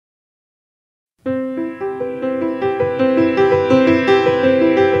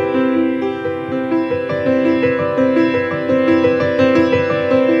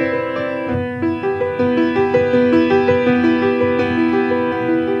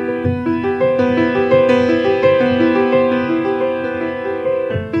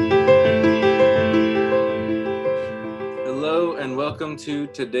to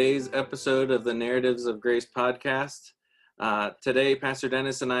today's episode of the Narratives of Grace podcast. Today, Pastor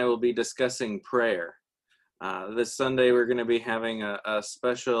Dennis and I will be discussing prayer. This Sunday, we're going to be having a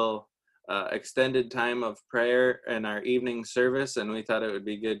special extended time of prayer in our evening service, and we thought it would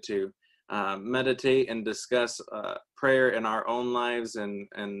be good to meditate and discuss prayer in our own lives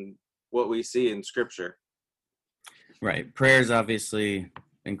and what we see in Scripture. Right. Prayer is obviously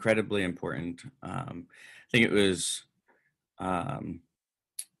incredibly important. I think it was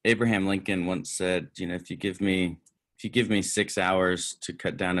Abraham Lincoln once said, if you give me 6 hours to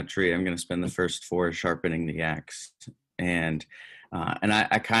cut down a tree, I'm going to spend the first 4 sharpening the axe. And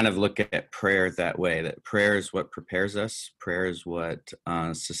I kind of look at prayer that way, that prayer is what prepares us. Prayer is what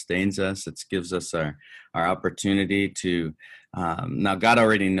sustains us. It gives us our opportunity to, now God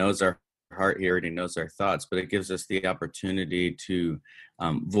already knows our heart, he already knows our thoughts, but it gives us the opportunity to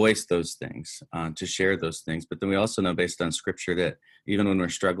voice those things, to share those things. But then we also know based on Scripture that even when we're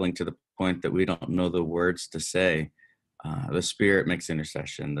struggling to the point that we don't know the words to say, the Spirit makes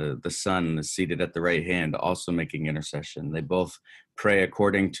intercession. The Son is seated at the right hand, also making intercession. They both pray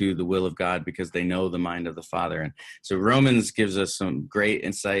according to the will of God because they know the mind of the Father. And so Romans gives us some great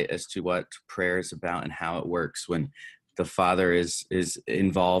insight as to what prayer is about and how it works when the Father is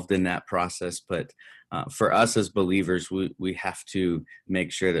involved in that process. But for us as believers, we have to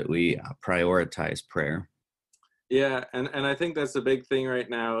make sure that we prioritize prayer. Yeah, and I think that's the big thing right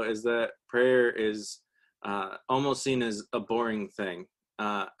now is that prayer is almost seen as a boring thing.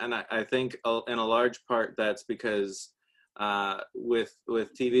 And I think in a large part that's because with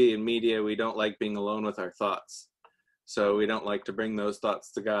TV and media, we don't like being alone with our thoughts. So we don't like to bring those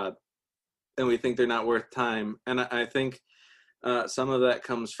thoughts to God. And we think they're not worth time. And I think some of that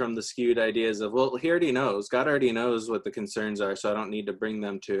comes from the skewed ideas of, well, he already knows. God already knows what the concerns are, so I don't need to bring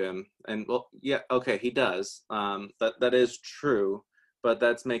them to him. And, well, yeah, okay, he does. That is true, but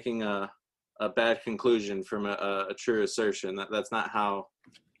that's making a bad conclusion from a true assertion. That's not how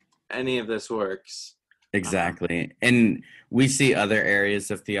any of this works. Exactly. And we see other areas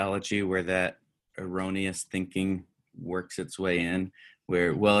of theology where that erroneous thinking works its way in,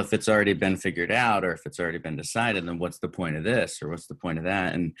 where, well, if it's already been figured out or if it's already been decided, then what's the point of this or what's the point of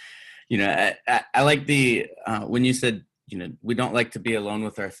that? And, I like when you said, we don't like to be alone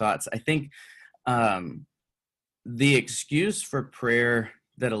with our thoughts. I think the excuse for prayer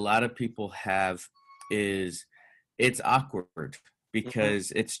that a lot of people have is it's awkward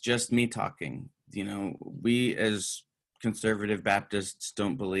because it's just me talking. We as conservative Baptists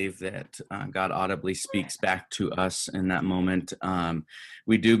don't believe that God audibly speaks back to us in that moment.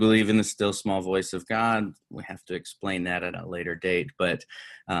 We do believe in the still small voice of God. We have to explain that at a later date, but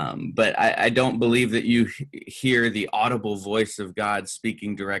I don't believe that you hear the audible voice of God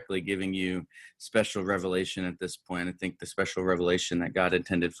speaking directly, giving you special revelation at this point. I think the special revelation that God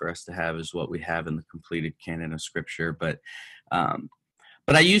intended for us to have is what we have in the completed canon of Scripture. But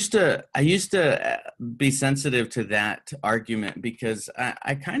I used to be sensitive to that argument because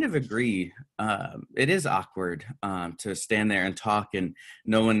I kind of agree. It is awkward to stand there and talk and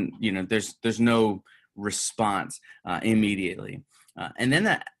no one, there's no response immediately. And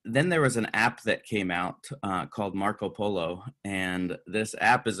then there was an app that came out called Marco Polo, and this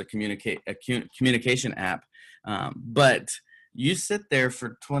app is a communication app, but you sit there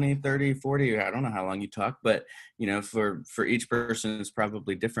for 20, 30, 40, I don't know how long you talk, but, for each person, it's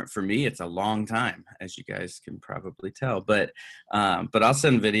probably different. For me, it's a long time, as you guys can probably tell. But I'll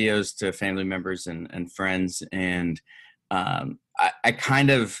send videos to family members and friends. And I kind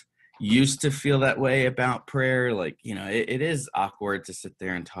of used to feel that way about prayer. Like, it is awkward to sit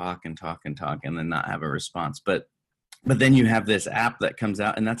there and talk and talk and talk and then not have a response. But then you have this app that comes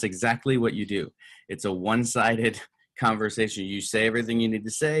out, and that's exactly what you do. It's a one-sided conversation. You say everything you need to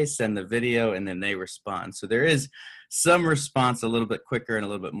say, send the video, and then they respond. So there is some response a little bit quicker and a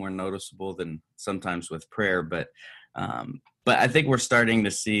little bit more noticeable than sometimes with prayer. But I think we're starting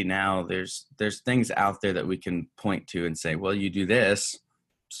to see now there's things out there that we can point to and say, well, you do this,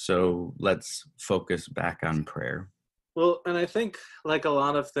 so let's focus back on prayer. Well, and I think like a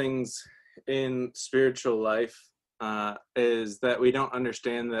lot of things in spiritual life is that we don't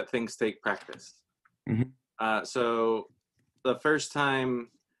understand that things take practice. Mm-hmm. So the first time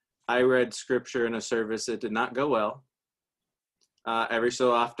I read Scripture in a service, it did not go well. Every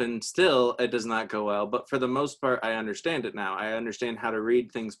so often, still, it does not go well. But for the most part, I understand it now. I understand how to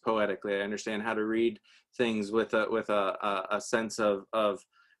read things poetically. I understand how to read things with a sense of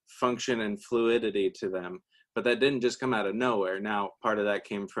function and fluidity to them. But that didn't just come out of nowhere. Now, part of that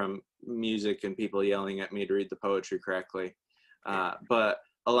came from music and people yelling at me to read the poetry correctly. But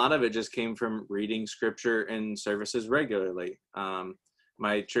a lot of it just came from reading Scripture in services regularly.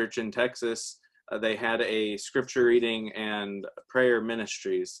 my church in Texas, they had a scripture reading and prayer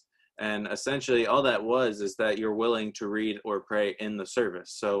ministries. And essentially all that is that you're willing to read or pray in the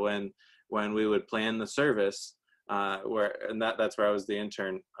service. So when we would plan the service, that's where I was the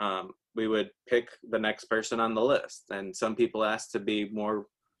intern, we would pick the next person on the list. And some people asked to be more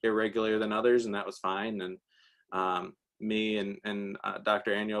irregular than others, and that was fine. And me and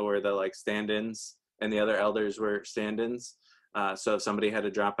Dr. Annual were the like stand-ins, and the other elders were stand-ins. So if somebody had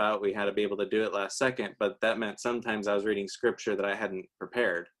to drop out, we had to be able to do it last second. But that meant sometimes I was reading scripture that I hadn't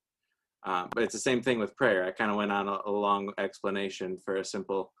prepared. But it's the same thing with prayer. I kind of went on a long explanation for a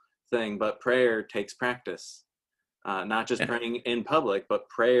simple thing, but prayer takes practice. Not just praying in public, but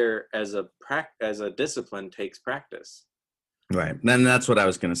prayer as a discipline takes practice. Right. And that's what I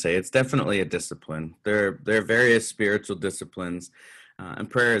was going to say. It's definitely a discipline. There are various spiritual disciplines, and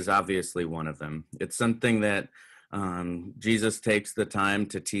prayer is obviously one of them. It's something that Jesus takes the time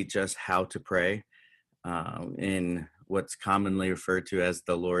to teach us how to pray in what's commonly referred to as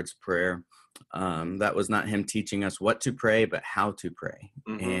the Lord's Prayer. That was not him teaching us what to pray, but how to pray.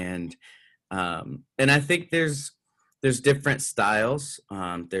 Mm-hmm. And I think there's different styles.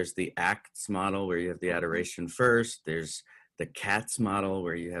 There's the Acts model where you have the adoration first. There's the CATS model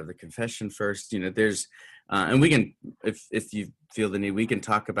where you have the confession first. There's and we can, if you feel the need, we can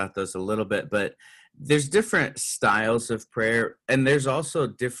talk about those a little bit. But there's different styles of prayer, and there's also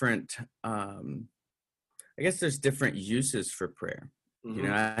different. I guess there's different uses for prayer.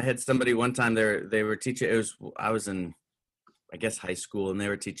 Mm-hmm. I had somebody one time they were teaching. I was in, I guess, high school, and they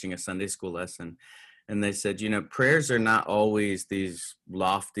were teaching a Sunday school lesson. And they said, prayers are not always these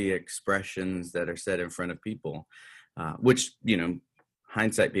lofty expressions that are said in front of people, which,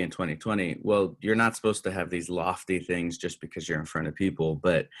 hindsight being 2020, well, you're not supposed to have these lofty things just because you're in front of people.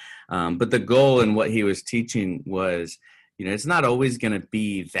 But the goal and what he was teaching was, it's not always going to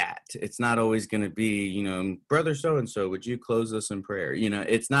be that. It's not always going to be, brother so-and-so, would you close us in prayer?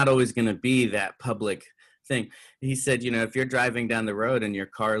 It's not always going to be that public thing. He said, if you're driving down the road and your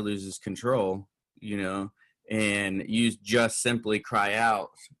car loses control, and you just simply cry out,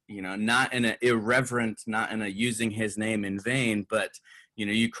 not in an irreverent, not in a using his name in vain, but,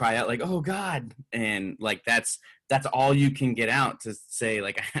 you cry out like, oh God. And like, that's all you can get out to say,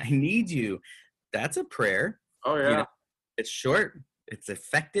 like, I need you. That's a prayer. Oh yeah. It's short, it's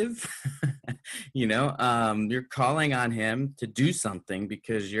effective. You're calling on him to do something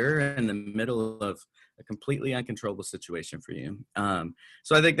because you're in the middle of a completely uncontrollable situation for you.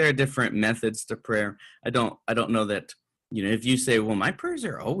 So I think there are different methods to prayer. I don't know that, if you say, well, my prayers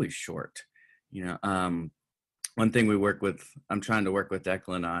are always short, one thing I'm trying to work with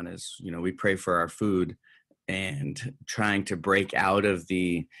Declan on is, we pray for our food and trying to break out of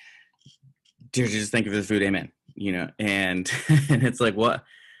the, just think of the food, amen. And it's like, what?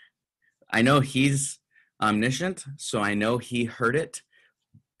 I know he's omniscient, so I know he heard it,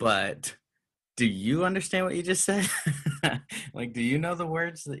 but do you understand what you just said? Like, do you know the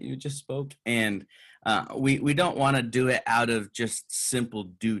words that you just spoke? And we don't want to do it out of just simple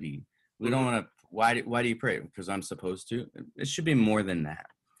duty. We don't want to, why do you pray? Because I'm supposed to. It should be more than that.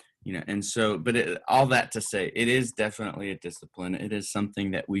 And so, but all that to say, it is definitely a discipline. It is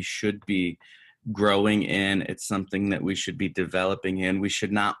something that we should be growing in. It's something that we should be developing in. We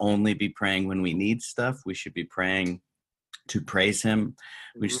should not only be praying when we need stuff. We should be praying to praise him.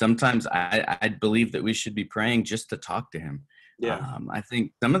 We sometimes I believe that we should be praying just to talk to him. Yeah. I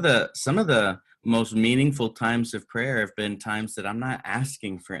think some of the most meaningful times of prayer have been times that I'm not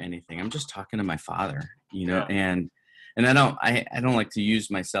asking for anything. I'm just talking to my Father, Yeah. and I don't like to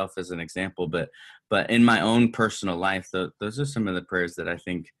use myself as an example, but in my own personal life, those are some of the prayers that I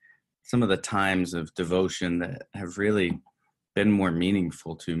think, some of the times of devotion that have really been more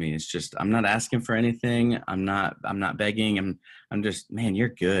meaningful to me. It's just, I'm not asking for anything. I'm not begging. I'm just, man, you're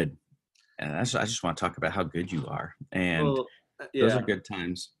good. And I just want to talk about how good you are. And those are good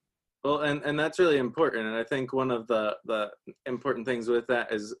times. Well, and that's really important. And I think one of the important things with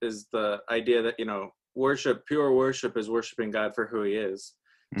that is the idea that, pure worship is worshiping God for who he is.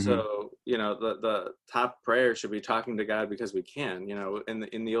 Mm-hmm. So, the top prayer should be talking to God because we can.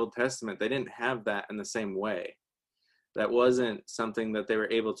 In the Old Testament, they didn't have that in the same way. That wasn't something that they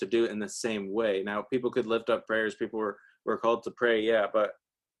were able to do in the same way. Now, people could lift up prayers. People were called to pray, yeah, but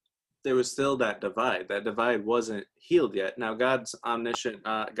there was still that divide. That divide wasn't healed yet. Now, God's omniscient,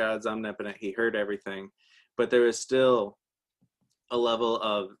 God's omnipotent. He heard everything, but there is still a level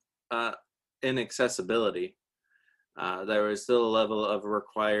of inaccessibility. There was still a level of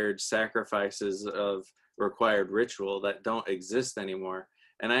required sacrifices, of required ritual that don't exist anymore.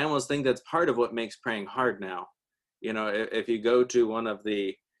 And I almost think that's part of what makes praying hard now, You know, if you go to one of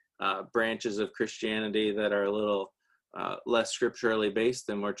the branches of Christianity that are a little less scripturally based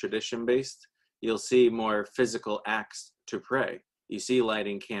and more tradition based, you'll see more physical acts to pray. You see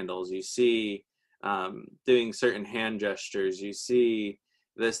lighting candles, you see doing certain hand gestures, you see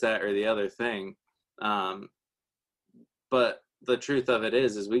this, that, or the other thing. But the truth of it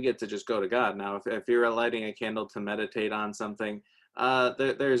is we get to just go to God. Now, if you're lighting a candle to meditate on something,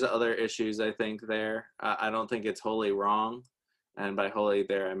 there's other issues, I think, there. I don't think it's wholly wrong. And by holy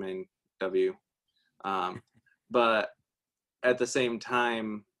there, I mean W. But at the same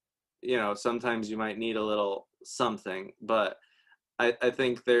time, you know, sometimes you might need a little something. But I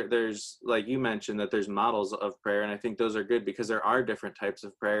think there's, like you mentioned, that there's models of prayer, and I think those are good because there are different types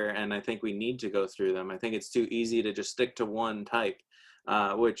of prayer, and I think we need to go through them. I think it's too easy to just stick to one type,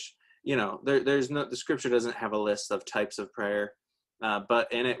 which, you know, there's no, the scripture doesn't have a list of types of prayer,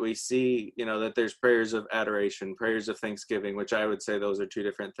 but in it we see, you know, that there's prayers of adoration, prayers of thanksgiving, which I would say those are two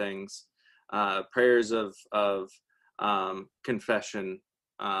different things, prayers of confession,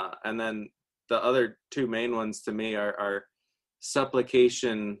 and then the other two main ones to me are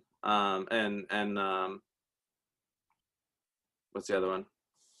supplication, and what's the other one?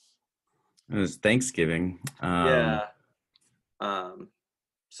 It was Thanksgiving. Yeah,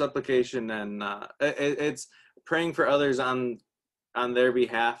 supplication, and it's praying for others on their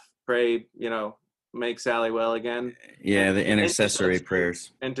behalf. Pray, you know, make Sally well again. And Yeah, the intercessory intercessory,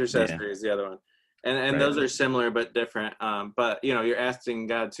 prayers. Yeah, intercessory is the other one, and right. those are similar but different. But you know, you're asking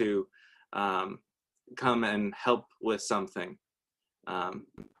God to come and help with something.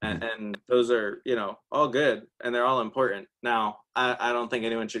 And those are, you know, all good, and they're all important. Now, I don't think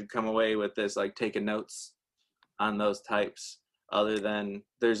anyone should come away with this like taking notes on those types, other than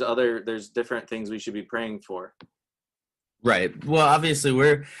there's different things we should be praying for. Right. Well, obviously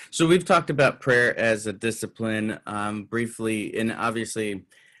we've talked about prayer as a discipline briefly, and obviously,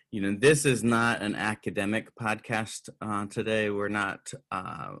 you know, this is not an academic podcast today. We're not,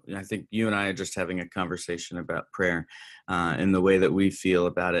 I think you and I are just having a conversation about prayer and the way that we feel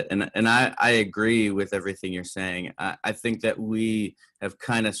about it. And I agree with everything you're saying. I think that we have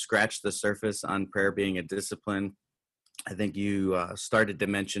kind of scratched the surface on prayer being a discipline. I think you started to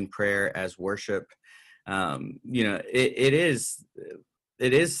mention prayer as worship. You know, it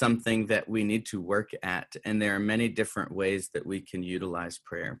is something that we need to work at, and there are many different ways that we can utilize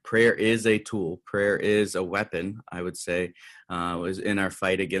prayer. Prayer is a tool. Prayer is a weapon, I would say, was in our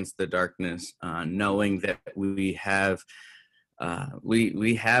fight against the darkness, knowing that we have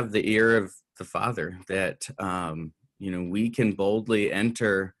the ear of the Father, that you know, we can boldly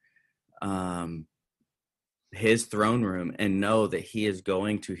enter his throne room and know that he is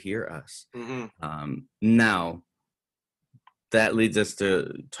going to hear us. Now, that leads us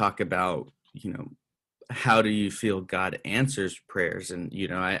to talk about, you know, how do you feel God answers prayers? And, you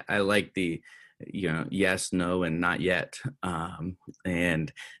know, I like the, you know, yes, no, and not yet.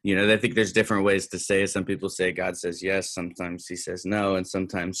 And, you know, I think there's different ways to say it. Some people say God says yes, sometimes he says no, and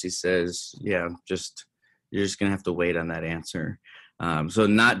sometimes he says, yeah, you're just going to have to wait on that answer. So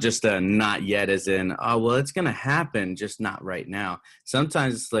not just a not yet as in, oh, well, it's going to happen, just not right now.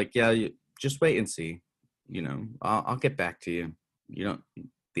 Sometimes it's like, yeah, you just wait and see, you know, I'll get back to you. You don't,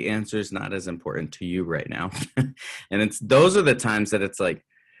 the answer is not as important to you right now. And those are the times that it's like,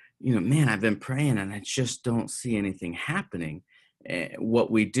 you know, man, I've been praying and I just don't see anything happening. What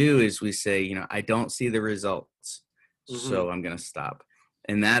we do is we say, you know, I don't see the results, Mm-hmm. so I'm going to stop.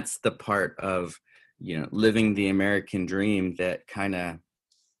 And that's the part of, you know, living the American dream that kind of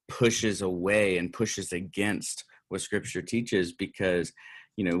pushes away and pushes against what scripture teaches, because,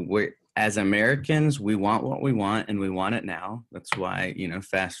 you know, we're, as Americans, we want what we want and we want it now. That's why, you know,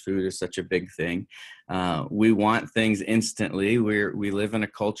 fast food is such a big thing. We want things instantly. We live in a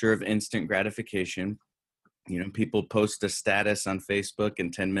culture of instant gratification. You know, people post a status on Facebook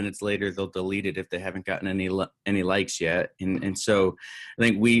and 10 minutes later they'll delete it if they haven't gotten any likes yet. And so I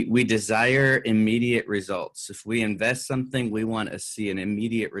think we desire immediate results. If we invest something, we want to see an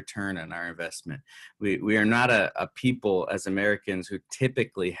immediate return on our investment. We are not a people as Americans who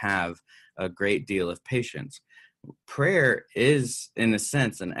typically have a great deal of patience. Prayer is, in a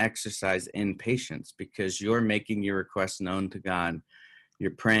sense, an exercise in patience, because you're making your requests known to God.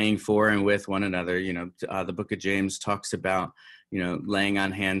 You're praying for and with one another. You know, the book of James talks about, you know, laying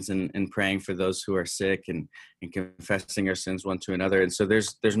on hands and praying for those who are sick, and confessing our sins one to another. And so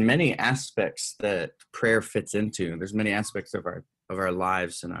there's many aspects that prayer fits into. There's many aspects of our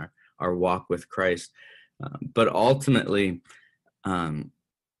lives and our walk with Christ. But ultimately,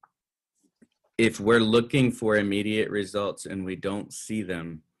 if we're looking for immediate results and we don't see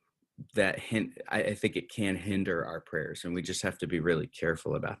them, I think it can hinder our prayers, and we just have to be really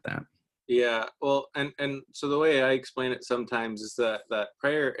careful about that. Yeah, well, and so the way I explain it sometimes is that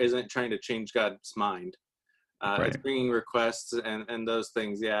prayer isn't trying to change God's mind. It's Right. bringing requests and those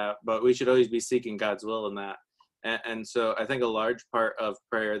things, yeah, but we should always be seeking God's will in that. And so I think a large part of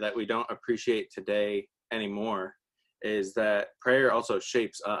prayer that we don't appreciate today anymore is that prayer also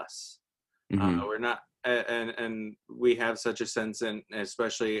shapes us. Hmm. We're not, and we have such a sense in,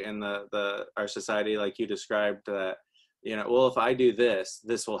 especially in the our society, like you described, that well, if I do this,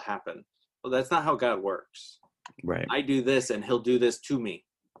 this will happen. Well, that's not how God works. Right. I do this, and He'll do this to me.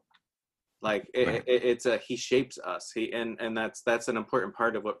 Like Right. it's a He shapes us. And that's an important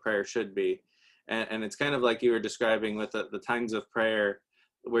part of what prayer should be. And it's kind of like you were describing with the times of prayer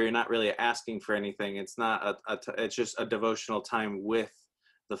where you're not really asking for anything. It's not it's just a devotional time with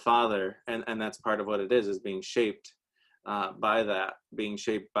the Father, and that's part of what it is being shaped by that, being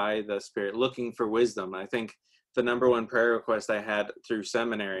shaped by the Spirit, looking for wisdom. I think the number one prayer request I had through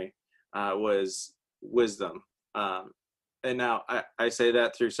seminary was wisdom. And now I say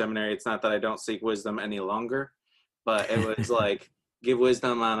that through seminary. It's not that I don't seek wisdom any longer, but it was like give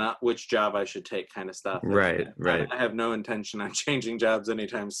wisdom on which job I should take, kind of stuff. Right. And Right. I have no intention on changing jobs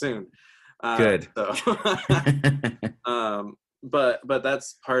anytime soon. Good. So, but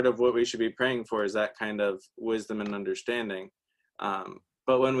that's part of what we should be praying for, is that kind of wisdom and understanding.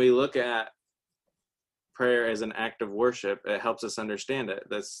 But when we look at prayer as an act of worship, it helps us understand it.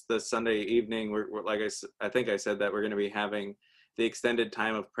 This Sunday evening, we're like I think I said that we're going to be having the extended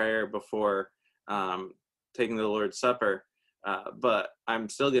time of prayer before taking the Lord's Supper. But I'm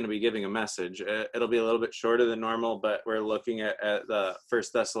still going to be giving a message. It'll be a little bit shorter than normal, but we're looking at the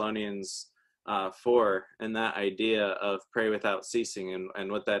First Thessalonians 4, and that idea of pray without ceasing,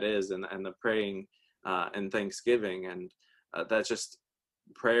 and what that is, and the praying and thanksgiving, and that's just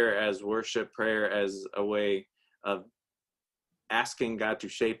prayer as worship, prayer as a way of asking God to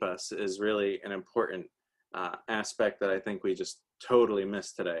shape us is really an important aspect that I think we just totally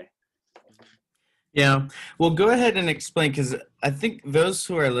missed today. Yeah. Well, go ahead and explain, because I think those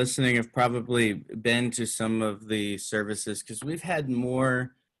who are listening have probably been to some of the services, because we've had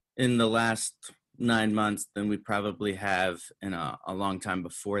more in the last 9 months than we probably have in a long time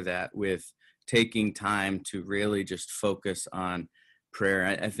before that, with taking time to really just focus on prayer.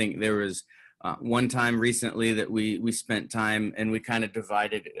 I think there was one time recently that we spent time and we kind of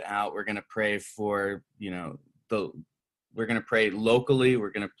divided it out. We're going to pray for, the we're going to pray locally,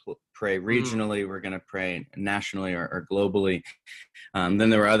 we're going to pray Mm, regionally, we're going to pray nationally or globally. Then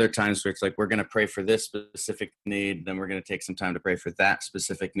there were other times where it's like, we're going to pray for this specific need, then we're going to take some time to pray for that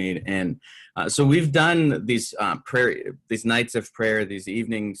specific need. And so we've done these these nights of prayer, these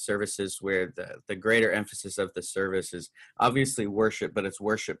evening services, where the greater emphasis of the service is obviously worship, but it's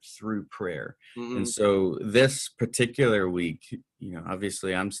worship through prayer. And mm-hmm. so this particular week,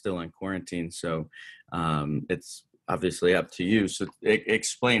 obviously I'm still in quarantine, so it's obviously up to you. So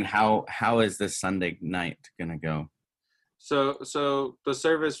explain how is this Sunday night gonna go? So the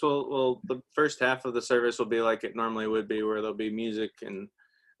service will the first half of the service will be like it normally would be, where there'll be music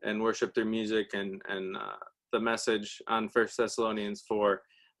and worship through music and the message on First Thessalonians 4.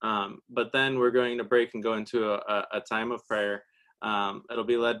 But then we're going to break and go into a time of prayer. It'll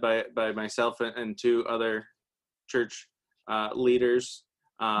be led by myself and two other church leaders,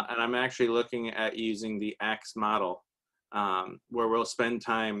 and I'm actually looking at using the Acts model, where we'll spend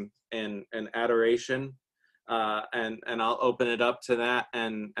time in adoration, and I'll open it up to that,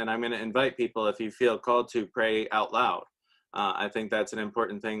 and I'm going to invite people, if you feel called to, pray out loud. I think that's an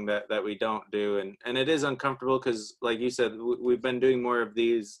important thing that we don't do, and it is uncomfortable because, like you said, we've been doing more of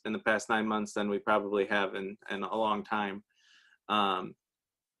these in the past 9 months than we probably have in a long time. Um,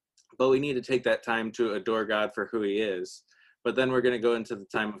 but we need to take that time to adore God for who He is. But then we're going to go into the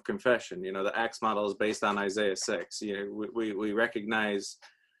time of confession. The Acts model is based on Isaiah 6. We recognize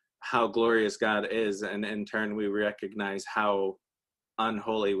how glorious God is, and in turn we recognize how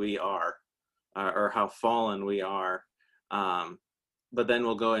unholy we are, or how fallen we are. But then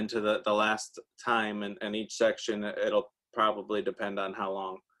we'll go into the last time, and each section, it'll probably depend on how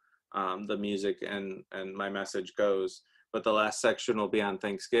long the music and my message goes. But the last section will be on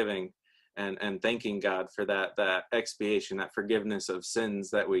Thanksgiving, and thanking God for that expiation, that forgiveness of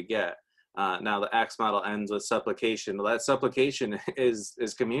sins that we get. Now the Acts model ends with supplication. Well, that supplication is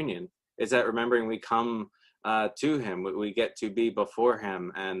communion. It's that remembering we come to Him, we get to be before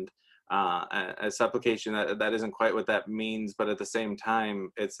Him, and a supplication that isn't quite what that means, but at the same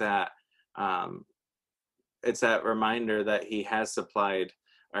time, um, it's that reminder that He has supplied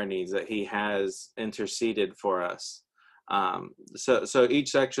our needs, that He has interceded for us. So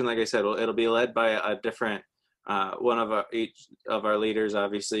each section, like I said, it'll be led by a different one of each of our leaders.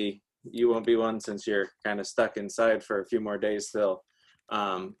 Obviously, you won't be one since you're kind of stuck inside for a few more days still.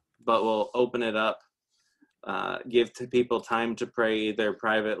 But we'll open it up, give to people time to pray either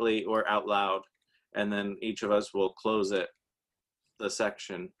privately or out loud, and then each of us will close the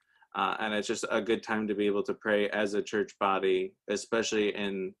section. And it's just a good time to be able to pray as a church body, especially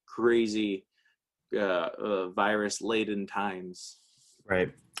in crazy virus-laden times.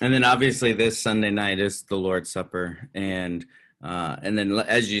 Right. And then obviously this Sunday night is the Lord's Supper. And then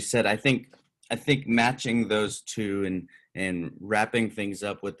as you said, I think matching those two and wrapping things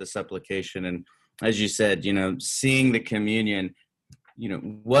up with the supplication. And as you said, seeing the communion,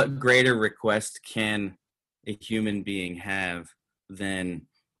 what greater request can a human being have than,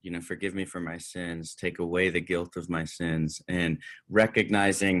 forgive me for my sins, take away the guilt of my sins, and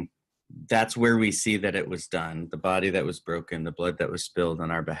recognizing that's where we see that it was done, the body that was broken, the blood that was spilled on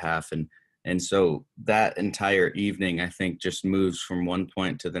our behalf. And so that entire evening, I think, just moves from one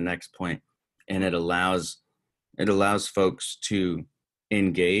point to the next point, and it allows folks to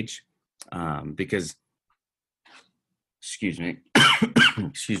engage, because, excuse me,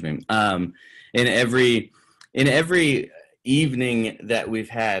 in every evening that we've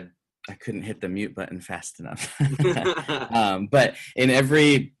had, I couldn't hit the mute button fast enough. But in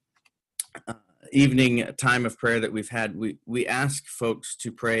every evening time of prayer that we've had, we ask folks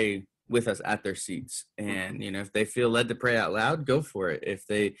to pray with us at their seats. And, if they feel led to pray out loud, go for it. If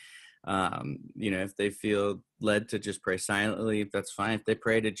they, if they feel led to just pray silently, that's fine. If they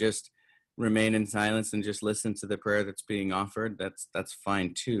pray to just remain in silence and just listen to the prayer that's being offered, that's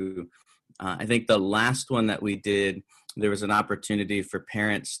fine too. I think the last one that we did, there was an opportunity for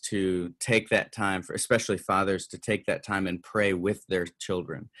parents to take that time, for especially fathers, to take that time and pray with their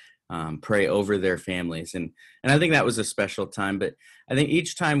children, pray over their families. And I think that was a special time. But I think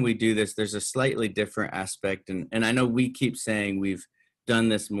each time we do this, there's a slightly different aspect. And I know we keep saying we've done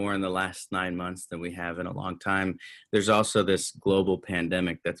this more in the last 9 months than we have in a long time. There's also this global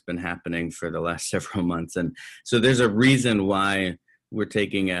pandemic that's been happening for the last several months. And so there's a reason why we're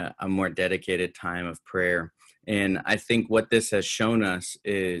taking a more dedicated time of prayer. And I think what this has shown us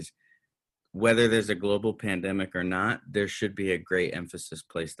is, whether there's a global pandemic or not, there should be a great emphasis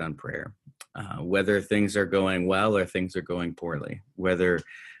placed on prayer. Whether things are going well or things are going poorly, whether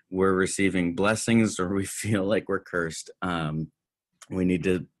we're receiving blessings or we feel like we're cursed, we need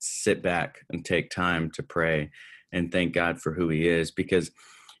to sit back and take time to pray and thank God for who He is. Because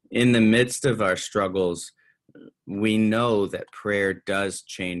in the midst of our struggles, we know that prayer does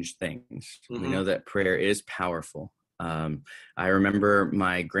change things. We know that prayer is powerful. I remember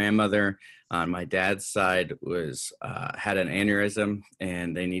my grandmother on my dad's side had an aneurysm,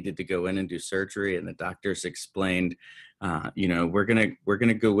 and they needed to go in and do surgery. And the doctors explained, we're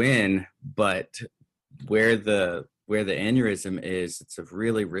gonna go in, but where the aneurysm is, it's a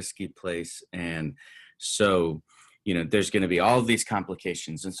really risky place, and so there's going to be all of these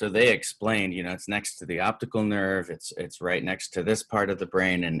complications. And so they explained, it's next to the optical nerve. It's right next to this part of the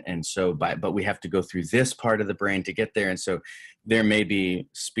brain. And so, but we have to go through this part of the brain to get there. And so there may be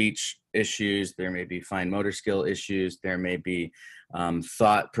speech issues. There may be fine motor skill issues. There may be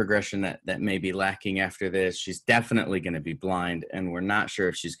thought progression that may be lacking after this. She's definitely going to be blind, and we're not sure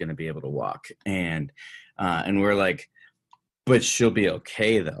if she's going to be able to walk. And we're like, but she'll be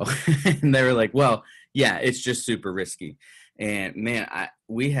okay though. And they were like, well, yeah, it's just super risky. And man,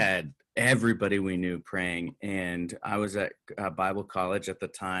 we had everybody we knew praying. And I was at Bible college at the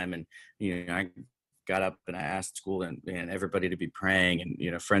time. And, I got up and I asked school and everybody to be praying.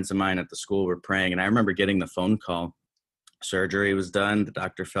 And, friends of mine at the school were praying. And I remember getting the phone call. Surgery was done. The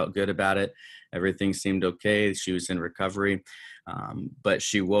doctor felt good about it. Everything seemed okay. She was in recovery. But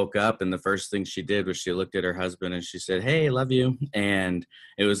she woke up, and the first thing she did was she looked at her husband and she said, "Hey, love you." And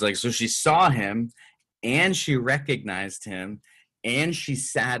it was like, so she saw him and she recognized him and she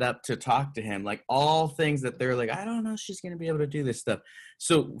sat up to talk to him, like all things that they're like, I don't know, she's going to be able to do this stuff.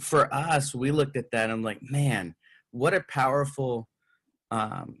 So for us, we looked at that and I'm like, man, what a powerful,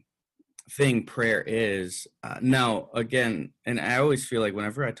 thing prayer is. Now, again, and I always feel like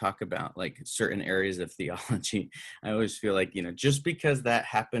whenever I talk about like certain areas of theology, I always feel like, just because that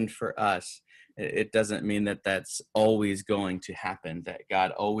happened for us, it doesn't mean that that's always going to happen, that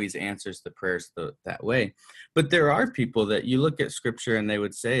God always answers the prayers that way. But there are people that you look at scripture and they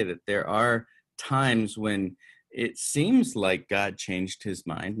would say that there are times when it seems like God changed his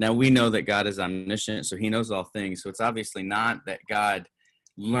mind. Now, we know that God is omniscient, so he knows all things. So it's obviously not that God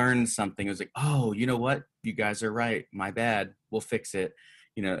learned something. It was like, oh, you know what? You guys are right. My bad. We'll fix it.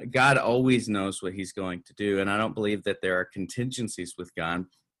 God always knows what he's going to do. And I don't believe that there are contingencies with God,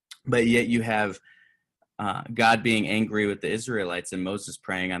 but yet you have God being angry with the Israelites and Moses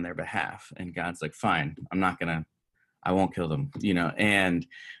praying on their behalf. And God's like, fine, I won't kill them, and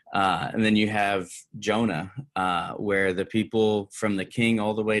then you have Jonah, where the people from the king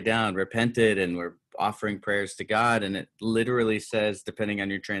all the way down repented and were offering prayers to God. And it literally says, depending on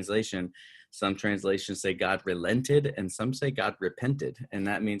your translation, some translations say God relented and some say God repented. And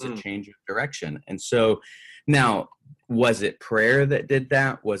that means a change of direction. And so now, was it prayer that did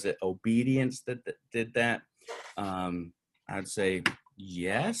that? Was it obedience that did that? I'd say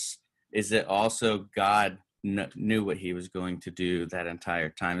yes. Is it also God knew what he was going to do that entire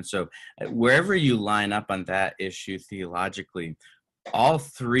time? And so wherever you line up on that issue theologically, all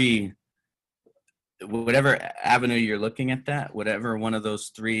three, whatever avenue you're looking at that, whatever one of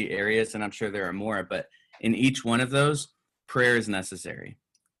those three areas, and I'm sure there are more, but in each one of those, prayer is necessary.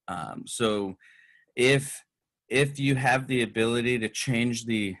 So if you have the ability to change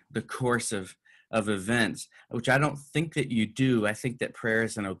the course of events, which I don't think that you do. I think that prayer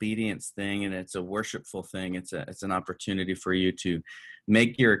is an obedience thing, and it's a worshipful thing. It's an opportunity for you to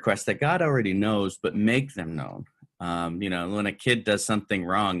make your requests that God already knows, but make them known. When a kid does something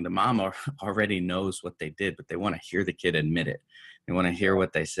wrong, the mom already knows what they did, but they want to hear the kid admit it. They want to hear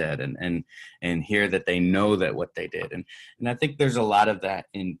what they said and hear that they know that what they did. And I think there's a lot of that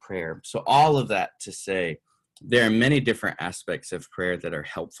in prayer. So all of that to say, there are many different aspects of prayer that are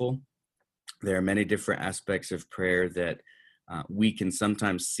helpful. There are many different aspects of prayer that we can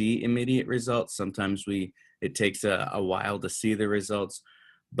sometimes see immediate results. Sometimes it takes a while to see the results.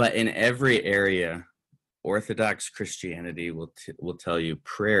 But in every area, Orthodox Christianity will tell you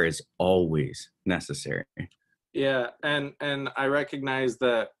prayer is always necessary. Yeah, and I recognize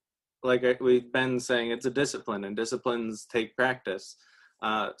that, like we've been saying, it's a discipline, and disciplines take practice.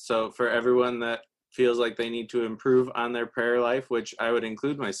 So for everyone that feels like they need to improve on their prayer life, which I would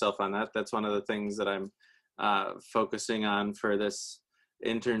include myself on that. That's one of the things that I'm focusing on for this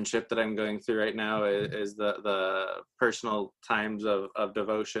internship that I'm going through right now is the personal times of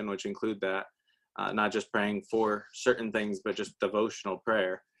devotion, which include that, not just praying for certain things, but just devotional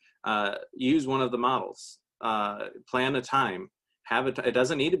prayer. Use one of the models. Plan a time. It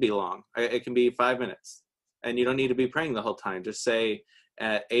doesn't need to be long. It can be 5 minutes, and you don't need to be praying the whole time. Just say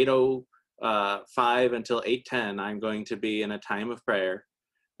at 8:05 until 8:10, I'm going to be in a time of prayer.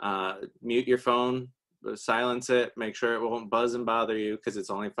 Mute your phone, silence it, make sure it won't buzz and bother you because it's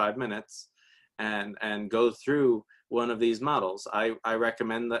only 5 minutes, and go through one of these models. I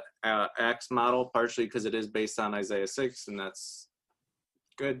recommend the Acts model, partially because it is based on Isaiah 6, and that's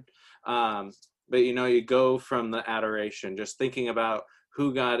good. But you go from the adoration, just thinking about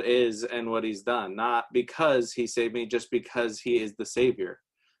who God is and what he's done, not because he saved me, just because he is the Savior.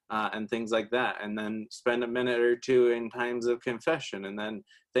 And things like that, and then spend a minute or two in times of confession, and then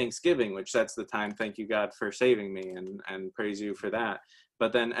Thanksgiving, which sets the time. Thank you, God, for saving me, and praise you for that.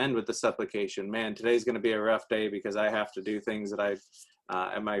 But then end with the supplication. Man, today's going to be a rough day because I have to do things that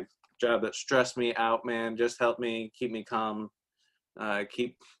at my job that stress me out. Man, just help me, keep me calm,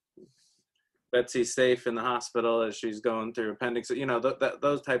 keep Betsy safe in the hospital as she's going through appendix.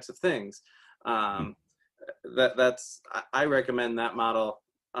 Those types of things. I recommend that model.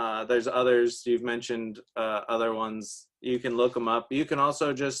 There's others. You've mentioned other ones. You can look them up. You can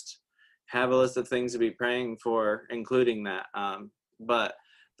also just have a list of things to be praying for, including that. But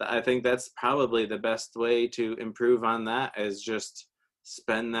I think that's probably the best way to improve on that, is just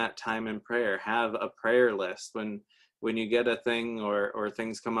spend that time in prayer. Have a prayer list. When you get a thing or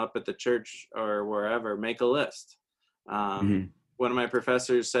things come up at the church or wherever, make a list. One of my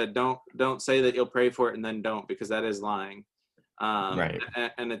professors said, don't say that you'll pray for it and then don't, because that is lying. Right.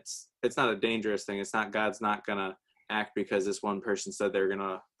 And it's not a dangerous thing. It's not, God's not gonna act because this one person said they're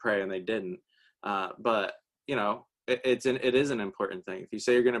gonna pray and they didn't. But it is an important thing. If you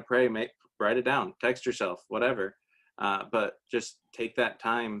say you're gonna pray, write it down, text yourself, whatever. But just take that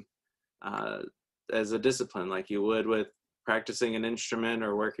time as a discipline, like you would with practicing an instrument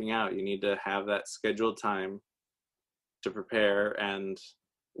or working out. You need to have that scheduled time to prepare and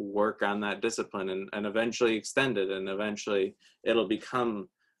work on that discipline, and eventually extend it, and eventually it'll become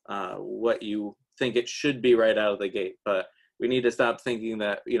what you think it should be right out of the gate. But we need to stop thinking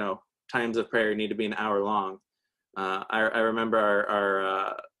that times of prayer need to be an hour long. I remember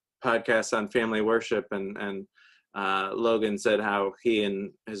our podcast on family worship, and Logan said how he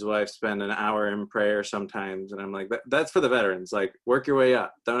and his wife spend an hour in prayer sometimes, and I'm like, that's for the veterans. Like, work your way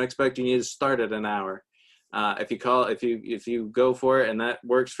up. Don't expect you need to start at an hour. If you go for it and that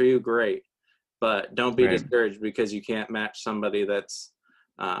works for you, great. But don't be discouraged because you can't match somebody that's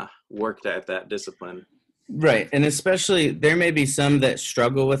worked at that discipline. Right. And especially there may be some that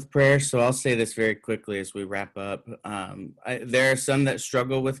struggle with prayer. So I'll say this very quickly as we wrap up. There are some that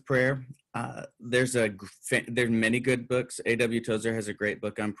struggle with prayer. There's many good books. A.W. Tozer has a great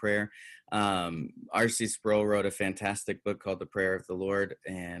book on prayer. R.C. Sproul wrote a fantastic book called The Prayer of the Lord.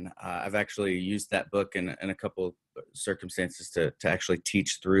 And I've actually used that book in a couple circumstances to actually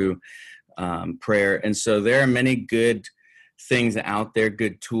teach through prayer. And so there are many good things out there,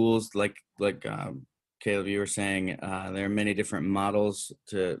 good tools like Kaleb, you were saying there are many different models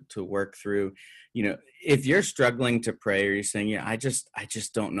to work through. If you're struggling to pray, or you're saying, "Yeah, I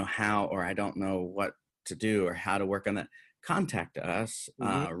just don't know how, or I don't know what to do, or how to work on that," contact us.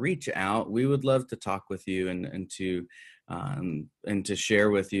 Reach out. We would love to talk with you and to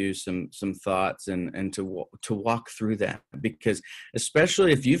share with you some thoughts and to walk through that, because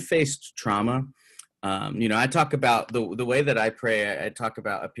especially if you've faced trauma. I talk about the way that I pray. I talk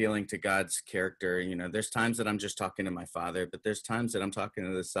about appealing to God's character. There's times that I'm just talking to my Father, but there's times that I'm talking to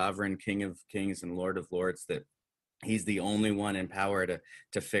the sovereign King of Kings and Lord of Lords, that He's the only one in power to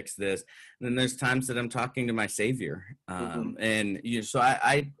fix this. And then there's times that I'm talking to my Savior, so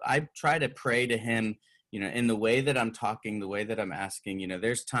I try to pray to Him, in the way that I'm talking, the way that I'm asking.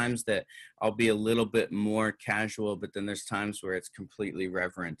 There's times that I'll be a little bit more casual, but then there's times where it's completely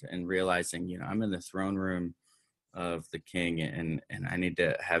reverent and realizing, I'm in the throne room of the King, and I need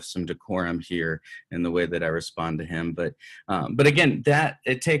to have some decorum here in the way that I respond to Him. But again, that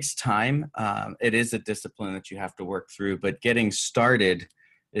it takes time. It is a discipline that you have to work through, but getting started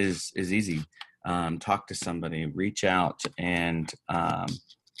is easy. Talk to somebody, reach out, and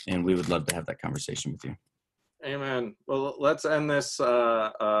we would love to have that conversation with you. Amen. Well, let's end this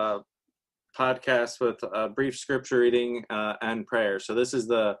podcast with a brief scripture reading and prayer. So this is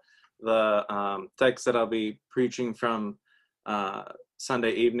the text that I'll be preaching from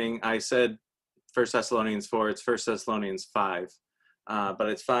Sunday evening. I said 1 Thessalonians 4. It's 1 Thessalonians 5. But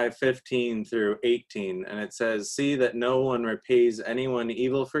it's 5:15 through 18. And it says, "See that no one repays anyone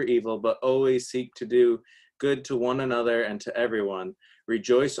evil for evil, but always seek to do good to one another and to everyone.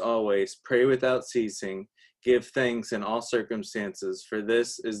 Rejoice always, pray without ceasing, give thanks in all circumstances, for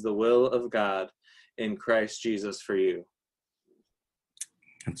this is the will of God in Christ Jesus for you."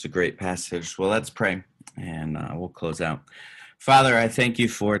 That's a great passage. Well, let's pray, and we'll close out. Father, I thank you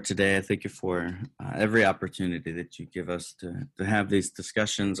for today. I thank you for every opportunity that you give us to have these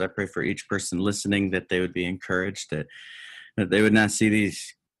discussions. I pray for each person listening that they would be encouraged, that they would not see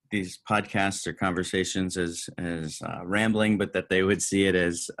these podcasts or conversations as rambling, but that they would see it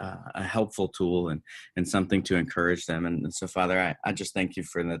as a helpful tool and something to encourage them. And so, Father, I just thank you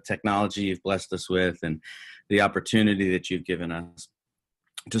for the technology you've blessed us with and the opportunity that you've given us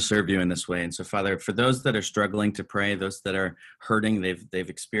to serve you in this way. And so, Father, for those that are struggling to pray, those that are hurting, they've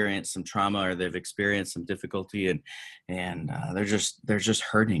experienced some trauma, or they've experienced some difficulty, and they're just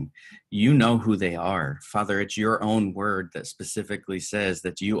hurting. You know who they are, Father. It's your own word that specifically says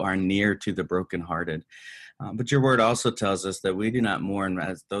that you are near to the brokenhearted. But your word also tells us that we do not mourn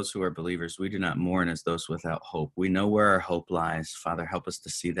as those who are believers. We do not mourn as those without hope. We know where our hope lies. Father, help us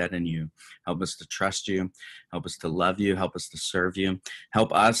to see that in you. Help us to trust you. Help us to love you. Help us to serve you.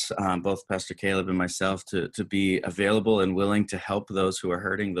 Help us, both Pastor Kaleb and myself, to be available and willing to help those who are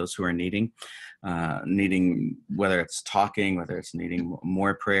hurting, those who are needing, whether it's talking, whether it's needing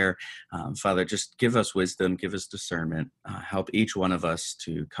more prayer. Father, just give us wisdom, give us discernment. Help each one of us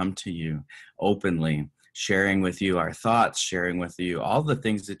to come to you openly, sharing with you our thoughts, sharing with you all the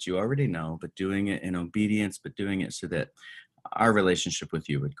things that you already know, but doing it in obedience, but doing it so that our relationship with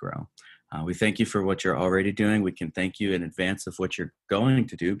you would grow. We thank you for what you're already doing. We can thank you in advance of what you're going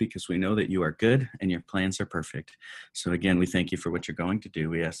to do, because we know that you are good and your plans are perfect. So again, we thank you for what you're going to do.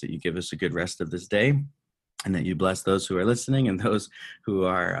 We ask that you give us a good rest of this day, and that you bless those who are listening and those who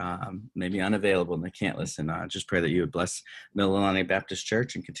are maybe unavailable and they can't listen. Just pray that you would bless Mililani Baptist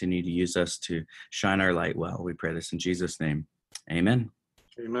Church and continue to use us to shine our light well. We pray this in Jesus' name. Amen.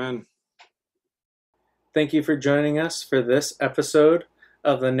 Amen. Thank you for joining us for this episode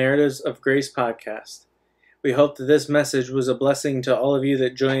of the Narratives of Grace podcast. We hope that this message was a blessing to all of you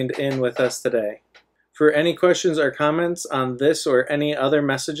that joined in with us today. For any questions or comments on this or any other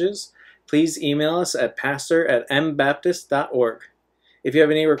messages, please email us at pastor@mbaptist.org. If you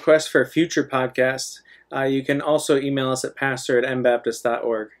have any requests for future podcasts, you can also email us at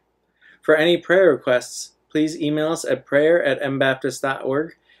pastor@mbaptist.org. For any prayer requests, please email us at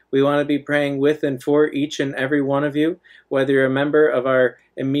prayer@mbaptist.org. We want to be praying with and for each and every one of you, whether you're a member of our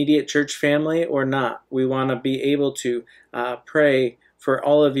immediate church family or not. We want to be able to pray for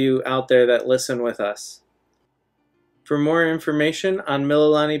all of you out there that listen with us. For more information on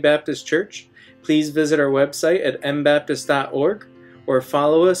Mililani Baptist Church, please visit our website at mbaptist.org or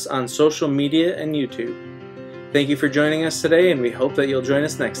follow us on social media and YouTube. Thank you for joining us today, and we hope that you'll join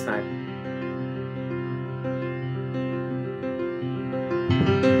us next time.